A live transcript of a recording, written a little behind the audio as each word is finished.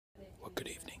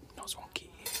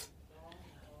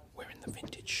the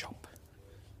vintage shop.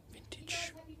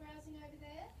 Vintage. Happy browsing over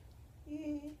there?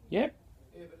 Yep.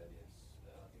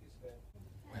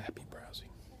 We're happy browsing.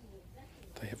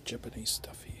 They have Japanese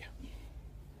stuff here.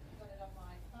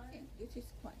 This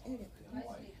is quite elegant.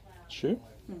 Shoe?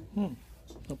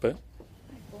 Not bad.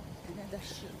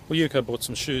 Well, Yuko bought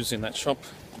some shoes in that shop.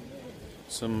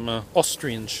 Some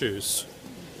Austrian shoes.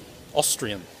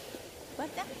 Austrian.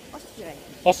 What's that? Australian.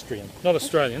 Austrian. Not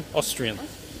Australian. Austrian.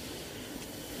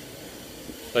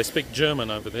 They speak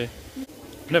German over there.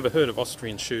 Never heard of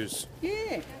Austrian shoes.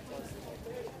 Yeah.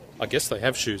 I guess they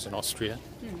have shoes in Austria.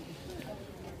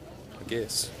 I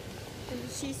guess.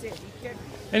 She said you can.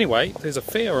 Anyway, there's a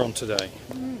fair on today.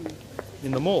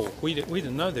 In the mall. We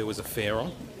didn't know there was a fair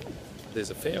on. There's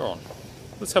a fair on.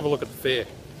 Let's have a look at the fair.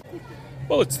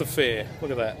 Well, it's the fair.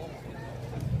 Look at that.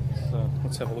 So,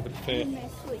 let's have a look at the fair.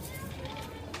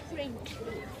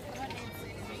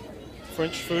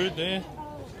 French food there.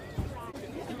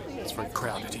 It's very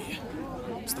crowded here.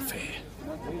 It's the fair.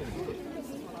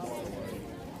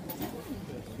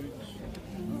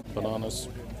 Bananas.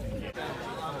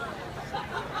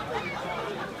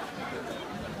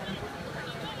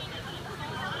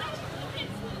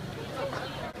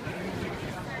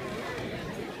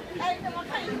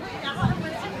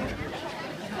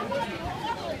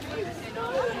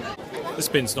 This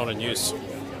bin's not in use.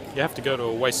 You have to go to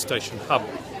a waste station hub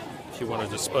if you want to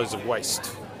dispose of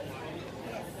waste.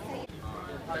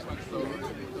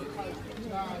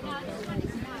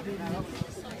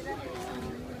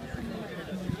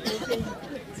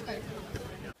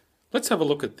 Let's have a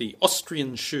look at the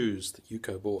Austrian shoes that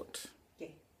Yuko bought.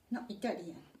 Okay. Not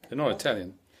Italian. They're not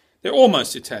Italian. They're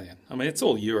almost Italian. I mean, it's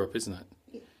all Europe, isn't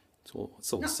it? It's all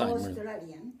the Not same. Really.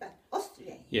 Australian, but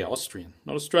Austrian. Yeah, Austrian,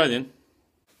 not Australian.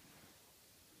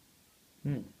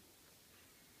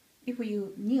 If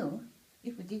you knew,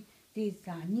 if these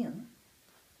are new,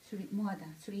 more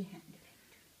than 300.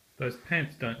 Those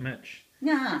pants don't match.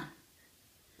 Nah.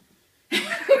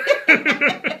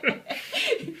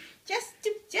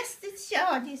 just to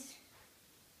show this.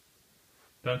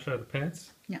 Don't show the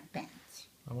pants. Not pants.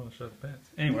 I want to show the pants.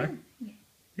 Anyway.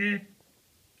 Yeah.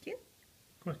 Cute.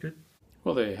 Quite good.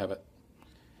 Well, there you have it.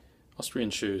 Austrian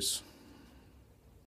shoes.